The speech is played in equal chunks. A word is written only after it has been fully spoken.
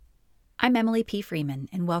I'm Emily P. Freeman,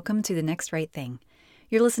 and welcome to The Next Right Thing.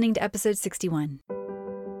 You're listening to episode 61.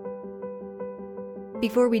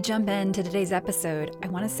 Before we jump into today's episode, I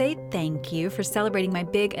want to say thank you for celebrating my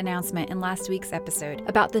big announcement in last week's episode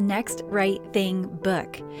about the Next Right Thing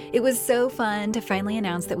book. It was so fun to finally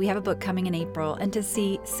announce that we have a book coming in April and to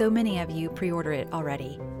see so many of you pre-order it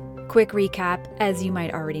already. Quick recap, as you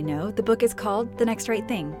might already know, the book is called The Next Right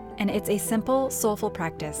Thing, and it's a simple, soulful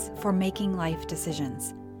practice for making life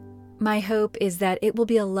decisions. My hope is that it will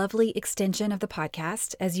be a lovely extension of the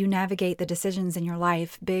podcast as you navigate the decisions in your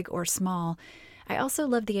life, big or small. I also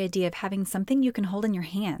love the idea of having something you can hold in your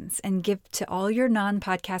hands and give to all your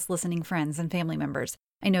non-podcast listening friends and family members.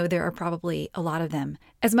 I know there are probably a lot of them.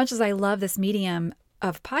 As much as I love this medium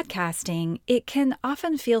of podcasting, it can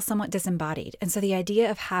often feel somewhat disembodied. And so the idea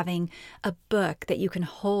of having a book that you can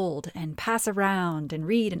hold and pass around and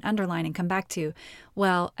read and underline and come back to,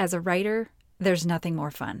 well, as a writer, there's nothing more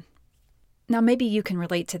fun. Now, maybe you can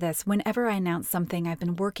relate to this. Whenever I announce something I've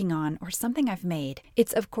been working on or something I've made,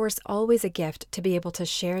 it's of course always a gift to be able to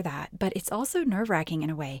share that, but it's also nerve-wracking in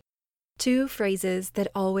a way. Two phrases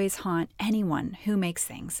that always haunt anyone who makes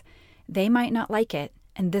things. They might not like it,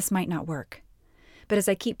 and this might not work. But as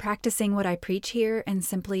I keep practicing what I preach here and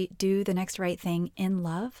simply do the next right thing in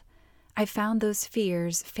love, I've found those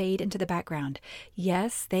fears fade into the background.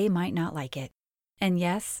 Yes, they might not like it. And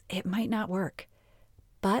yes, it might not work.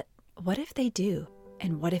 But what if they do?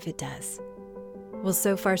 And what if it does? Well,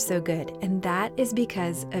 so far so good. And that is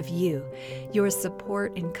because of you. Your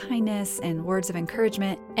support and kindness and words of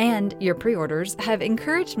encouragement and your pre-orders have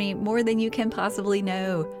encouraged me more than you can possibly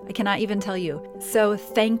know. I cannot even tell you. So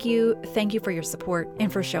thank you for your support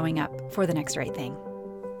and for showing up for the next right thing.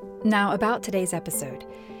 Now about today's episode.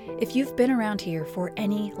 If you've been around here for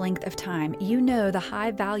any length of time, you know the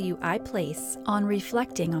high value I place on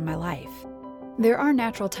reflecting on my life. There are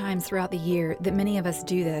natural times throughout the year that many of us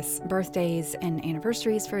do this, birthdays and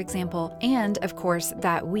anniversaries, for example, and, of course,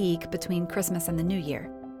 that week between Christmas and the New Year.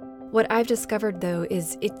 What I've discovered, though,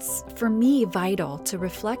 is it's, for me, vital to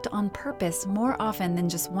reflect on purpose more often than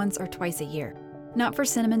just once or twice a year. Not for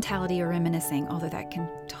sentimentality or reminiscing, although that can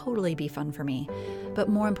totally be fun for me, but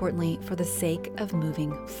more importantly, for the sake of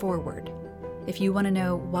moving forward. If you want to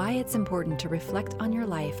know why it's important to reflect on your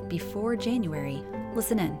life before January,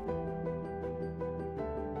 listen in.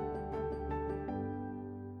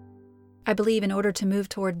 I believe in order to move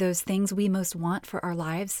toward those things we most want for our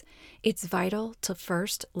lives, it's vital to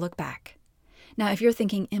first look back. Now, if you're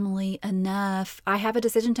thinking, Emily, enough, I have a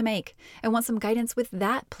decision to make. I want some guidance with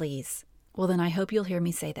that, please. Well, then I hope you'll hear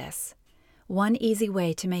me say this. One easy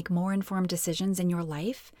way to make more informed decisions in your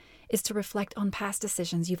life is to reflect on past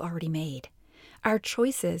decisions you've already made. Our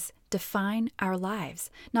choices define our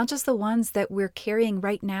lives, not just the ones that we're carrying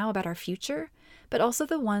right now about our future, but also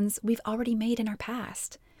the ones we've already made in our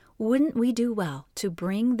past. Wouldn't we do well to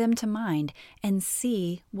bring them to mind and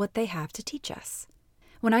see what they have to teach us?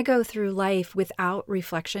 When I go through life without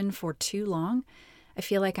reflection for too long, I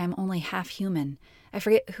feel like I'm only half human. I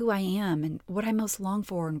forget who I am and what I most long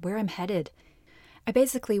for and where I'm headed. I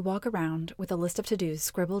basically walk around with a list of to-dos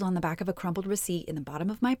scribbled on the back of a crumpled receipt in the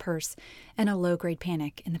bottom of my purse and a low-grade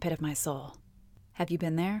panic in the pit of my soul. Have you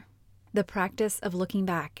been there? The practice of looking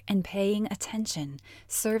back and paying attention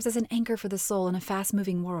serves as an anchor for the soul in a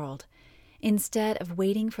fast-moving world. Instead of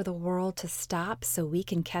waiting for the world to stop so we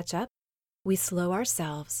can catch up, we slow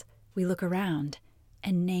ourselves, we look around,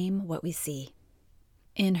 and name what we see.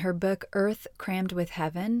 In her book, Earth Crammed with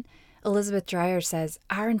Heaven, Elizabeth Dreyer says,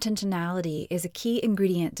 our intentionality is a key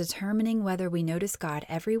ingredient determining whether we notice God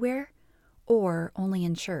everywhere, or only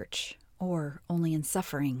in church, or only in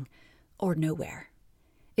suffering, or nowhere.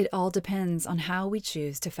 It all depends on how we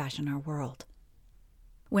choose to fashion our world.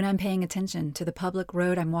 When I'm paying attention to the public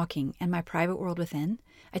road I'm walking and my private world within,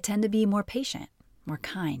 I tend to be more patient, more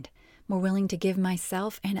kind, more willing to give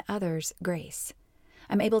myself and others grace.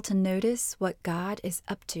 I'm able to notice what God is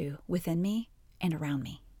up to within me and around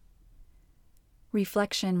me.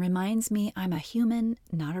 Reflection reminds me I'm a human,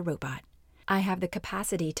 not a robot. I have the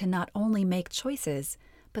capacity to not only make choices,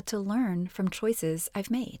 but to learn from choices I've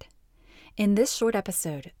made. In this short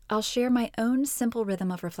episode, I'll share my own simple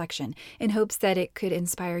rhythm of reflection in hopes that it could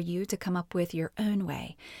inspire you to come up with your own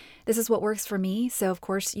way. This is what works for me, so of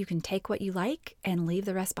course you can take what you like and leave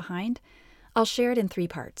the rest behind. I'll share it in 3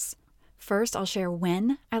 parts. First, I'll share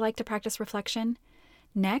when I like to practice reflection.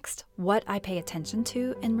 Next, what I pay attention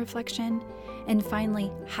to in reflection. And finally,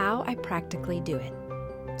 how I practically do it.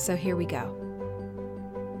 So here we go.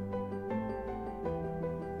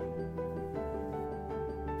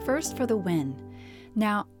 First, for the when.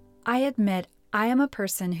 Now, I admit I am a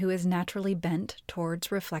person who is naturally bent towards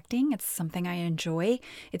reflecting. It's something I enjoy.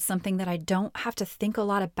 It's something that I don't have to think a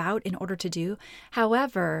lot about in order to do.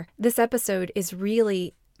 However, this episode is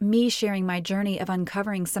really me sharing my journey of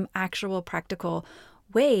uncovering some actual practical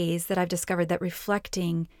ways that I've discovered that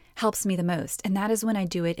reflecting helps me the most. And that is when I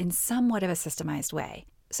do it in somewhat of a systemized way.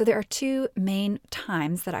 So there are two main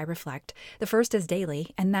times that I reflect. The first is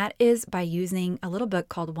daily, and that is by using a little book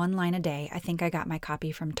called One Line a Day. I think I got my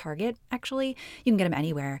copy from Target, actually. You can get them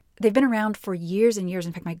anywhere. They've been around for years and years.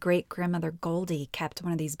 In fact, my great-grandmother Goldie kept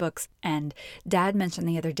one of these books, and Dad mentioned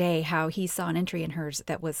the other day how he saw an entry in hers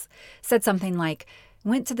that said something like,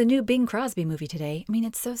 "Went to the new Bing Crosby movie today." I mean,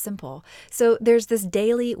 it's so simple. So there's this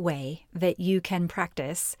daily way that you can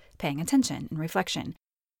practice paying attention and reflection.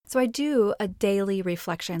 So I do a daily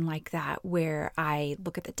reflection like that where I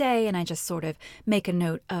look at the day and I just sort of make a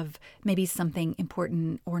note of maybe something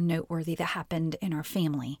important or noteworthy that happened in our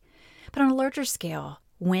family. But on a larger scale,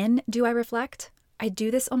 when do I reflect? I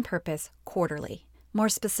do this on purpose quarterly. More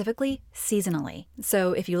specifically, seasonally.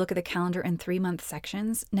 So if you look at the calendar in 3-month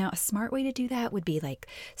sections, now a smart way to do that would be like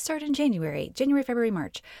start in January, February,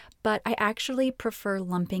 March. But I actually prefer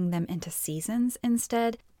lumping them into seasons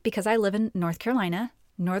instead because I live in North Carolina,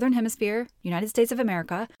 Northern Hemisphere, United States of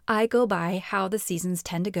America. I go by how the seasons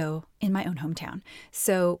tend to go in my own hometown.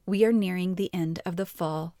 So we are nearing the end of the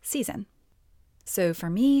fall season. So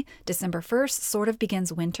for me, December 1st sort of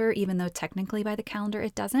begins winter, even though technically by the calendar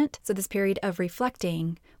it doesn't. So this period of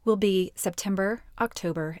reflecting will be September,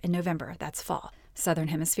 October, and November. That's fall. Southern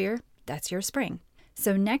Hemisphere, that's your spring.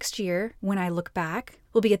 So next year, when I look back,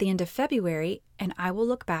 we'll be at the end of February, and I will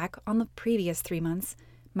look back on the previous 3 months,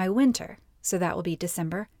 my winter. So that will be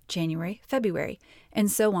December, January, February, and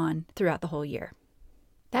so on throughout the whole year.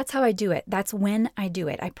 That's how I do it. That's when I do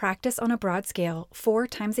it. I practice on a broad scale 4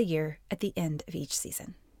 times a year at the end of each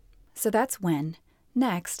season. So that's when.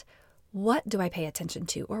 Next, what do I pay attention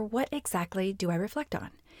to, or what exactly do I reflect on?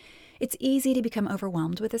 It's easy to become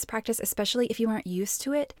overwhelmed with this practice, especially if you aren't used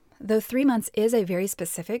to it. Though 3 months is a very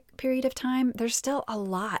specific period of time, there's still a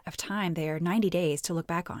lot of time there, 90 days to look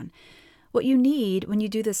back on. What you need when you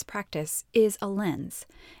do this practice is a lens,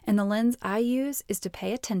 and the lens I use is to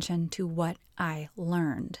pay attention to what I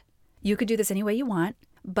learned. You could do this any way you want,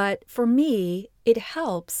 but for me, it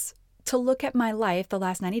helps to look at my life the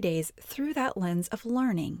last 90 days through that lens of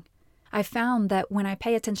learning. I found that when I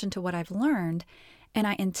pay attention to what I've learned and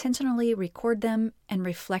I intentionally record them and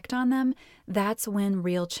reflect on them, that's when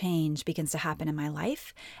real change begins to happen in my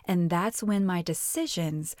life, and that's when my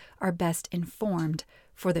decisions are best informed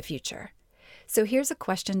for the future. So here's a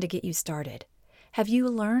question to get you started. Have you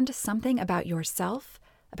learned something about yourself,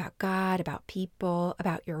 about God, about people,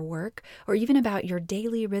 about your work, or even about your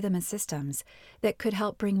daily rhythm and systems that could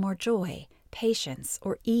help bring more joy, patience,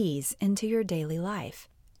 or ease into your daily life?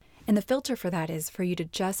 And the filter for that is for you to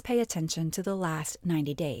just pay attention to the last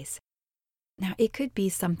 90 days. Now, it could be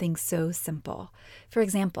something so simple. For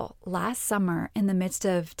example, last summer, in the midst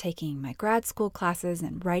of taking my grad school classes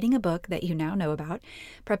and writing a book that you now know about,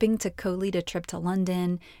 prepping to co-lead a trip to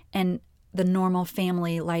London, and the normal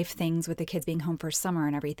family life things with the kids being home for summer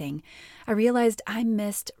and everything, I realized I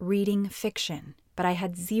missed reading fiction, but I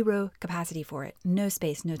had zero capacity for it. No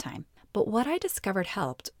space, no time. But what I discovered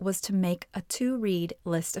helped was to make a to-read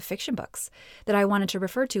list of fiction books that I wanted to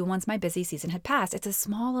refer to once my busy season had passed. It's a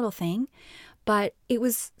small little thing, but it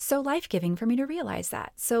was so life-giving for me to realize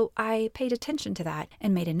that. So I paid attention to that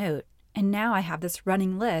and made a note. And now I have this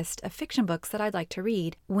running list of fiction books that I'd like to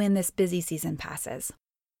read when this busy season passes.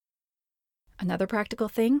 Another practical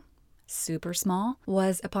thing, super small,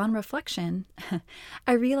 was upon reflection,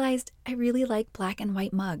 I realized I really like black and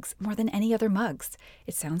white mugs more than any other mugs.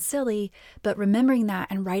 It sounds silly, but remembering that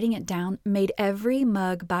and writing it down made every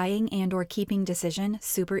mug buying and or keeping decision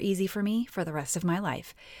super easy for me for the rest of my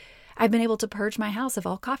life. I've been able to purge my house of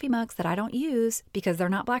all coffee mugs that I don't use because they're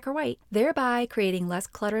not black or white, thereby creating less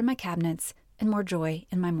clutter in my cabinets and more joy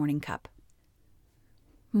in my morning cup.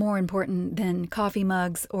 More important than coffee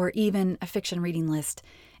mugs or even a fiction reading list,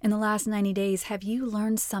 in the last 90 days, have you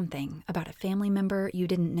learned something about a family member you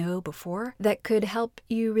didn't know before that could help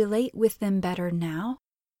you relate with them better now?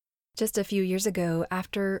 Just a few years ago,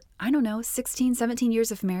 after, 16, 17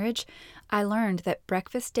 years of marriage, I learned that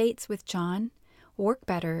breakfast dates with John work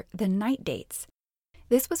better than night dates.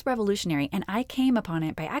 This was revolutionary, and I came upon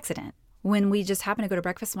it by accident when we just happened to go to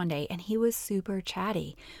breakfast one day, and he was super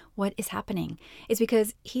chatty. What is happening? It's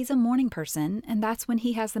because he's a morning person, and that's when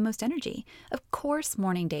he has the most energy. Of course,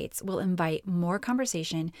 morning dates will invite more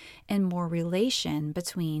conversation and more relation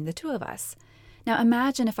between the two of us. Now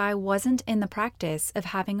imagine if I wasn't in the practice of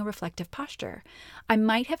having a reflective posture. I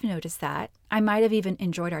might have noticed that. I might have even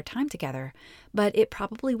enjoyed our time together, but it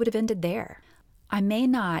probably would have ended there. I may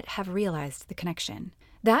not have realized the connection.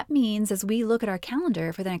 That means as we look at our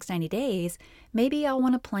calendar for the next 90 days, maybe I'll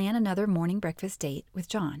want to plan another morning breakfast date with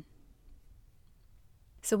John.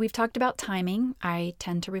 So we've talked about timing. I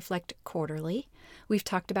tend to reflect quarterly. We've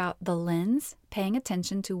talked about the lens, paying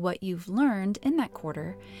attention to what you've learned in that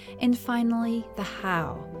quarter. And finally, the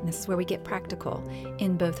how. And this is where we get practical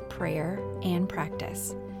in both prayer and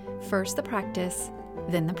practice. First the practice,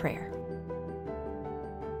 then the prayer.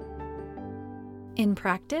 In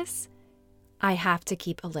practice, I have to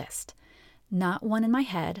keep a list. Not one in my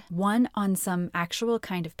head, one on some actual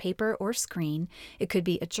kind of paper or screen. It could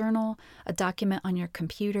be a journal, a document on your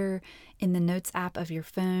computer, in the notes app of your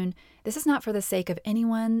phone. This is not for the sake of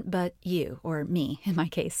anyone but you, or me in my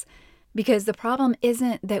case. Because the problem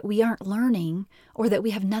isn't that we aren't learning or that we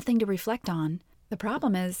have nothing to reflect on. The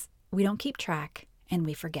problem is we don't keep track and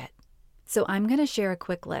we forget. So I'm going to share a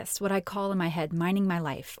quick list, what I call in my head, mining my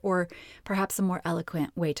life, or perhaps a more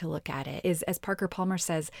eloquent way to look at it is, as Parker Palmer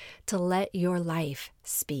says, to let your life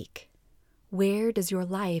speak. Where does your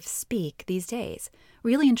life speak these days?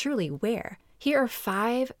 Really and truly, where? Here are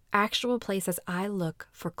 5 actual places I look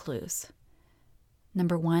for clues.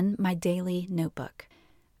 Number 1, my daily notebook.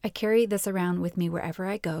 I carry this around with me wherever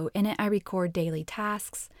I go. In it, I record daily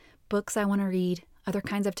tasks, books I want to read, other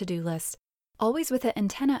kinds of to-do lists. Always with the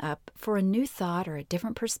antenna up for a new thought or a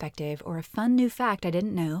different perspective or a fun new fact I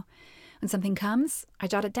didn't know. When something comes, I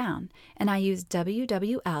jot it down, and I use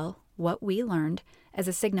WWL, what we learned, as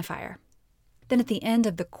a signifier. Then at the end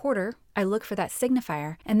of the quarter, I look for that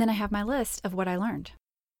signifier, and then I have my list of what I learned.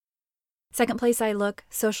 Second place I look,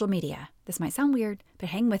 social media. This might sound weird, but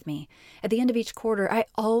hang with me. At the end of each quarter, I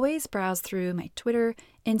always browse through my Twitter,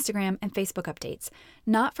 Instagram, and Facebook updates,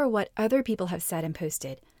 not for what other people have said and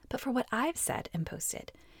posted, but for what I've said and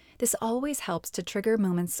posted. This always helps to trigger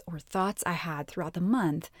moments or thoughts I had throughout the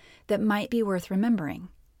month that might be worth remembering.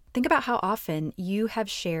 Think about how often you have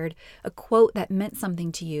shared a quote that meant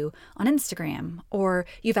something to you on Instagram, or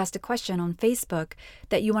you've asked a question on Facebook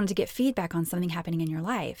that you wanted to get feedback on something happening in your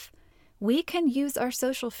life. We can use our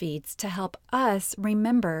social feeds to help us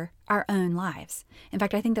remember our own lives. In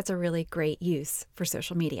fact, I think that's a really great use for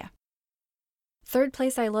social media. Third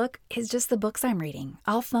place I look is just the books I'm reading.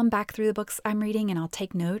 I'll thumb back through the books I'm reading and I'll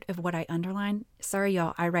take note of what I underline. Sorry,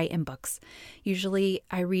 y'all, I write in books. Usually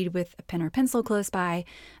I read with a pen or pencil close by.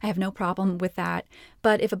 I have no problem with that.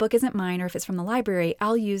 But if a book isn't mine or if it's from the library,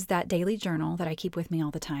 I'll use that daily journal that I keep with me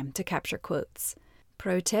all the time to capture quotes.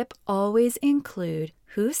 Pro tip, always include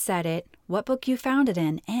who said it, what book you found it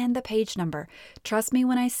in, and the page number. Trust me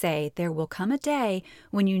when I say there will come a day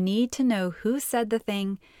when you need to know who said the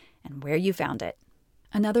thing and where you found it.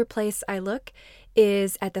 Another place I look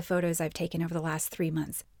is at the photos I've taken over the last 3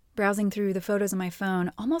 months. Browsing through the photos on my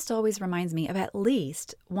phone almost always reminds me of at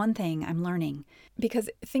least one thing I'm learning. Because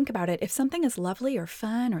think about it, if something is lovely or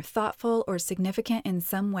fun or thoughtful or significant in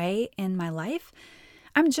some way in my life,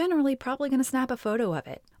 I'm generally probably going to snap a photo of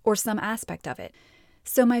it or some aspect of it.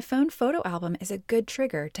 So my phone photo album is a good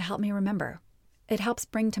trigger to help me remember. It helps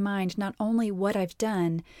bring to mind not only what I've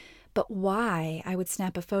done, but why I would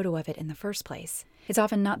snap a photo of it in the first place. It's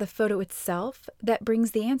often not the photo itself that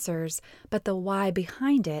brings the answers, but the why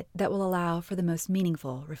behind it that will allow for the most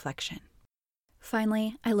meaningful reflection.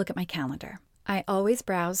 Finally, I look at my calendar. I always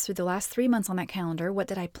browse through the last 3 months on that calendar. What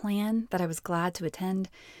did I plan that I was glad to attend?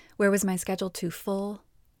 Where was my schedule too full?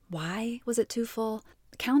 Why was it too full?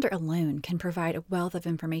 The calendar alone can provide a wealth of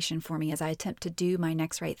information for me as I attempt to do my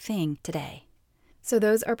next right thing today. So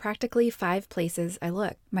those are practically 5 places I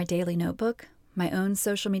look. My daily notebook, my own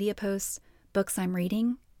social media posts, books I'm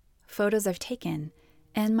reading, photos I've taken,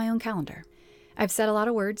 and my own calendar. I've said a lot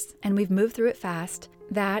of words, and we've moved through it fast.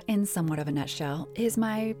 That, in somewhat of a nutshell, is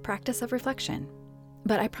my practice of reflection.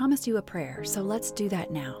 But I promised you a prayer, so let's do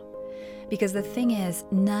that now. Because the thing is,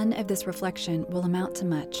 none of this reflection will amount to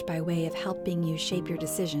much by way of helping you shape your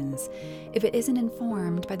decisions if it isn't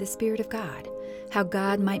informed by the Spirit of God, how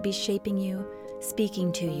God might be shaping you,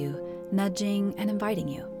 speaking to you, nudging and inviting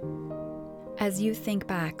you. As you think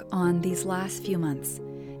back on these last few months,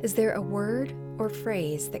 is there a word or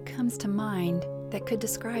phrase that comes to mind that could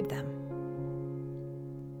describe them?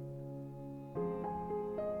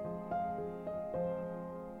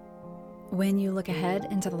 When you look ahead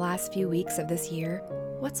into the last few weeks of this year,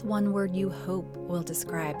 what's one word you hope will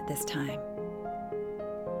describe this time?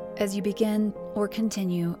 As you begin or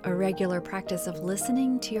continue a regular practice of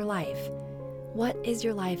listening to your life, what is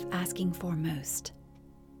your life asking for most?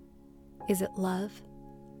 Is it love,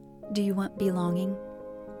 Do you want belonging?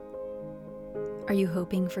 Are you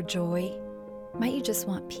hoping for joy? Might you just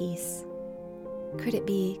want peace? Could it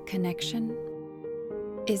be connection?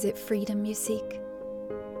 Is it freedom you seek?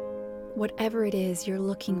 Whatever it is you're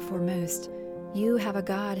looking for most, you have a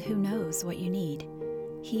God who knows what you need.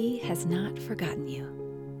 He has not forgotten you.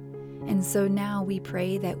 And so now we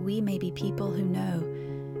pray that we may be people who know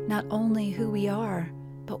not only who we are,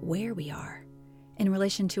 but where we are in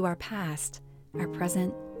relation to our past, our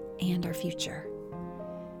present, and our future.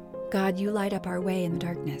 God, you light up our way in the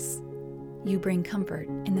darkness. You bring comfort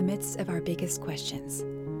in the midst of our biggest questions.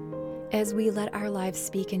 As we let our lives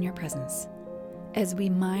speak in your presence, as we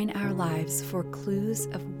mine our lives for clues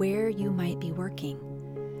of where you might be working,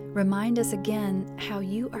 remind us again how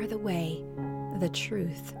you are the way, the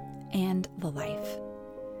truth, and the life.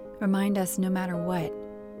 Remind us, no matter what,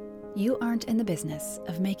 you aren't in the business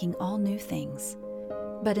of making all new things,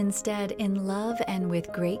 but instead, in love and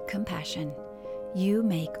with great compassion, you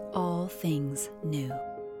make all things new.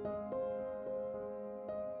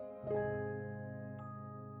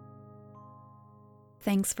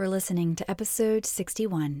 Thanks for listening to episode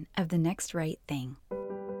 61 of The Next Right Thing.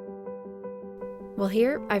 Well,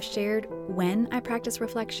 here I've shared when I practice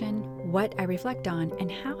reflection, what I reflect on,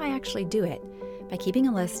 and how I actually do it by keeping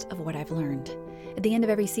a list of what I've learned. At the end of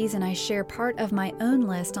every season, I share part of my own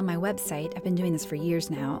list on my website. I've been doing this for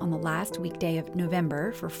years now, on the last weekday of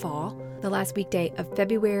November for fall, the last weekday of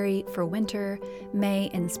February for winter, May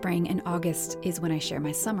and spring, and August is when I share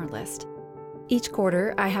my summer list. Each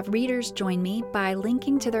quarter, I have readers join me by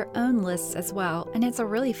linking to their own lists as well, and it's a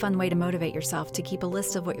really fun way to motivate yourself to keep a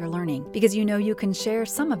list of what you're learning, because you know you can share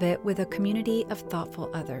some of it with a community of thoughtful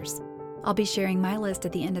others. I'll be sharing my list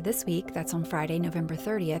at the end of this week. That's on Friday, November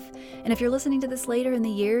 30th. And if you're listening to this later in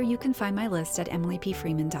the year, you can find my list at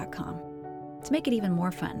emilypfreeman.com. To make it even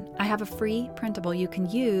more fun, I have a free printable you can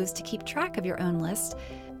use to keep track of your own list.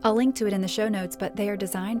 I'll link to it in the show notes, but they are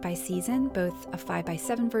designed by season, both a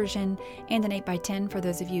 5x7 version and an 8x10 for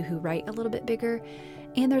those of you who write a little bit bigger.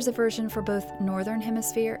 And there's a version for both Northern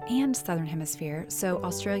Hemisphere and Southern Hemisphere. So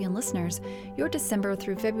Australian listeners, your December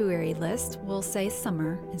through February list will say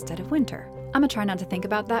summer instead of winter. I'm going to try not to think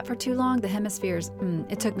about that for too long. The hemispheres,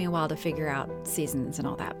 it took me a while to figure out seasons and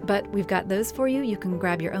all that. But we've got those for you. You can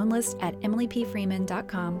grab your own list at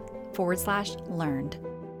emilypfreeman.com/learned.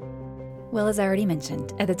 Well, as I already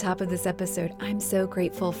mentioned at the top of this episode, I'm so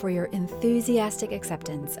grateful for your enthusiastic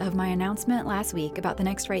acceptance of my announcement last week about the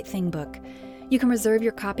Next Right Thing book. You can reserve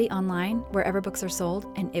your copy online wherever books are sold,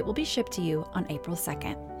 and it will be shipped to you on April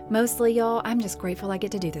 2nd. Mostly, y'all, I'm just grateful I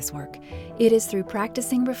get to do this work. It is through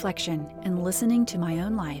practicing reflection and listening to my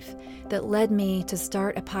own life that led me to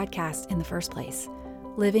start a podcast in the first place.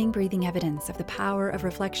 Living, breathing evidence of the power of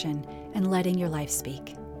reflection and letting your life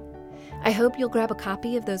speak. I hope you'll grab a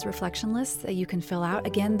copy of those reflection lists that you can fill out.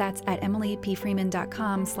 Again, that's at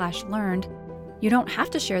emilypfreeman.com/learned. You don't have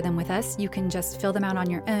to share them with us. You can just fill them out on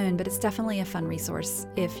your own, but it's definitely a fun resource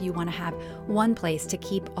if you want to have one place to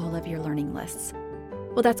keep all of your learning lists.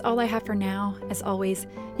 Well, that's all I have for now. As always,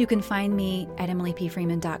 you can find me at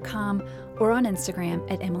emilypfreeman.com or on Instagram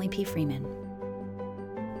at emilypfreeman.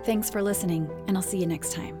 Thanks for listening, and I'll see you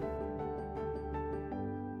next time.